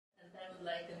would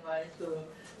like to invite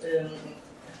to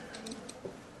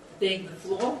take the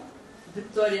floor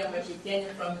Viktorija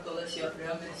Mažeikienė from Mykolas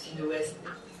Romeris University.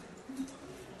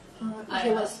 I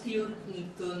ask you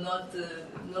to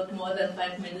not more than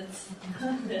 5 minutes.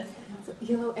 So,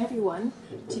 hello everyone.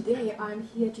 Today I'm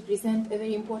here to present a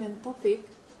very important topic.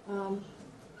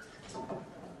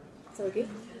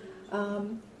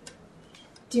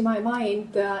 To my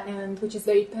mind, and which is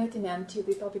very pertinent to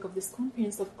the topic of this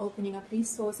conference of opening up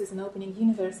resources and opening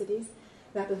universities,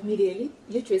 that of media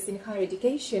literacy in higher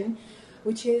education,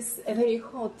 which is a very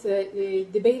hot,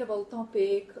 debatable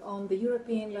topic on the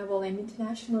European level and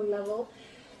international level.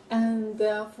 And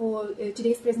for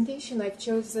today's presentation, I've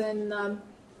chosen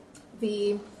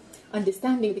the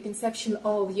understanding, the conception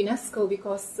of UNESCO,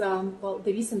 because well,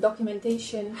 the recent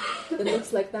documentation that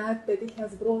looks like that it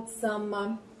has brought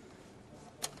some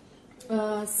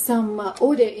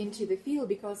order into the field.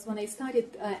 Because when I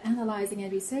started analyzing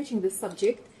and researching this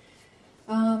subject,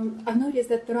 I've noticed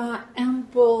that there are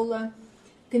ample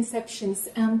conceptions,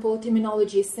 ample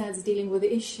terminology sets dealing with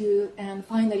the issue, and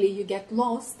finally you get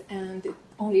lost and it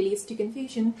only leads to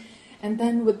confusion. And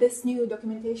then with this new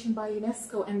documentation by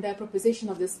UNESCO and their proposition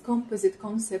of this composite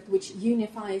concept which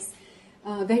unifies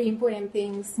very important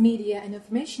things, media and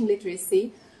information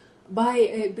literacy,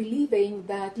 by believing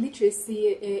that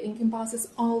literacy encompasses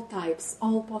all types,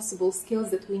 all possible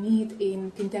skills that we need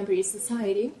in contemporary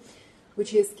society,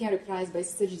 which is characterized by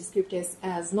such descriptors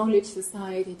as knowledge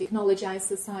society, technologized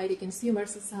society, consumer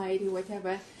society,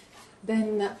 whatever,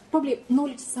 then probably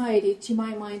knowledge society, to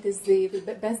my mind, is the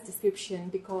best description,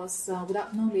 because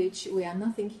without knowledge we are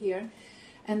nothing here.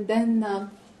 And then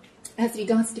as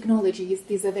regards technologies,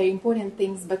 these are very important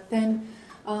things, but then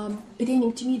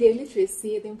pertaining to media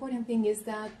literacy, the important thing is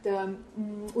that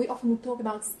we often talk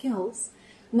about skills,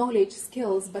 knowledge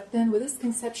skills, but then with this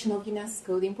conception of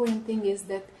UNESCO, the important thing is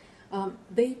that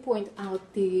they point out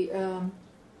the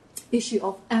issue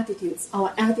of attitudes,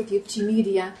 our attitude to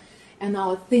media, and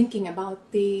our thinking about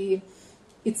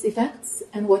its effects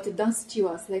and what it does to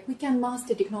us. Like, we can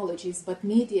master technologies, but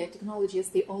media technologies,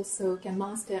 they also can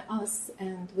master us,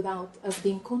 and without us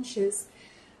being conscious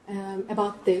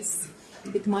about this,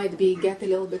 it might get a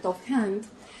little bit off hand.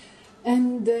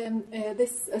 And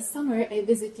this summer I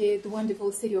visited the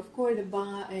wonderful city of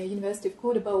Cordoba, University of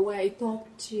Cordoba, where I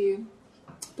talked to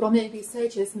prominent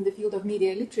researchers in the field of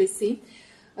media literacy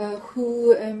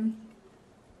who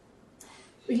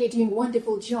really doing a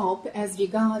wonderful job as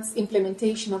regards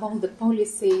implementation of all the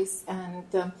policies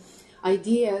and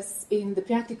ideas in the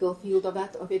practical field of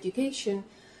that of education.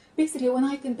 Basically, when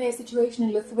I compare situation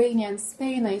in Lithuania and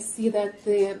Spain, I see that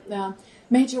the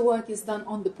major work is done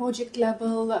on the project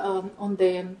level,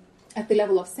 at the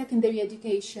level of secondary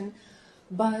education.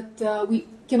 But we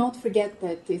cannot forget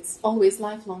that it's always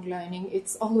lifelong learning,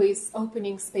 it's always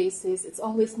opening spaces, it's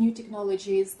always new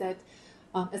technologies that,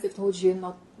 as I've told you,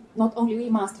 not only we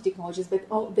master technologies,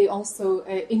 but they also,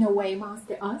 in a way,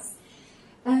 master us.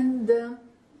 And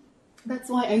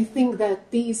that's why I think that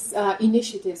these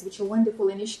initiatives, which are wonderful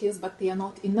initiatives, but they are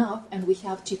not enough, and we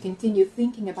have to continue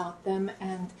thinking about them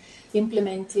and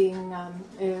implementing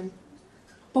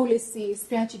policies,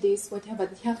 strategies, whatever.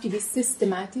 They have to be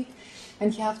systematic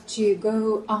and have to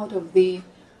go out of the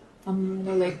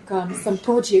some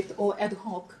project or ad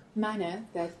hoc manner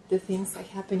that the things are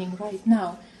happening right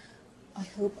now. I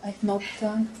hope I've not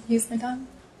used my time.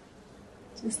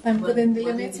 Just time within the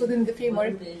limits, within the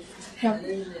framework. Yeah.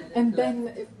 And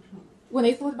then when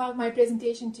I thought about my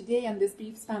presentation today and this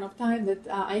brief span of time that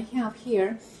I have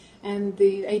here, and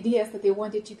the ideas that I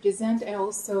wanted to present, I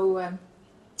also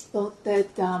thought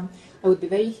that I would be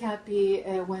very happy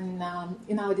when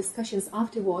in our discussions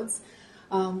afterwards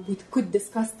we could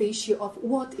discuss the issue of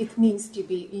what it means to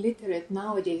be literate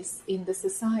nowadays in the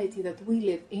society that we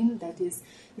live in, that is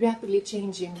rapidly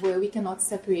changing, where we cannot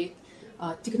separate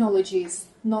technologies,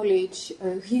 knowledge,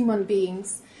 human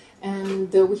beings,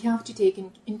 and we have to take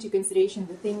into consideration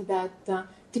the thing that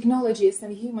technologies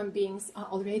and human beings are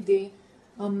already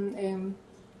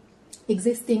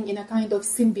existing in a kind of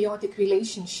symbiotic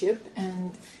relationship,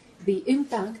 and the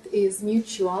impact is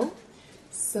mutual.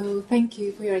 So thank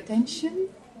you for your attention.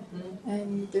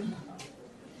 And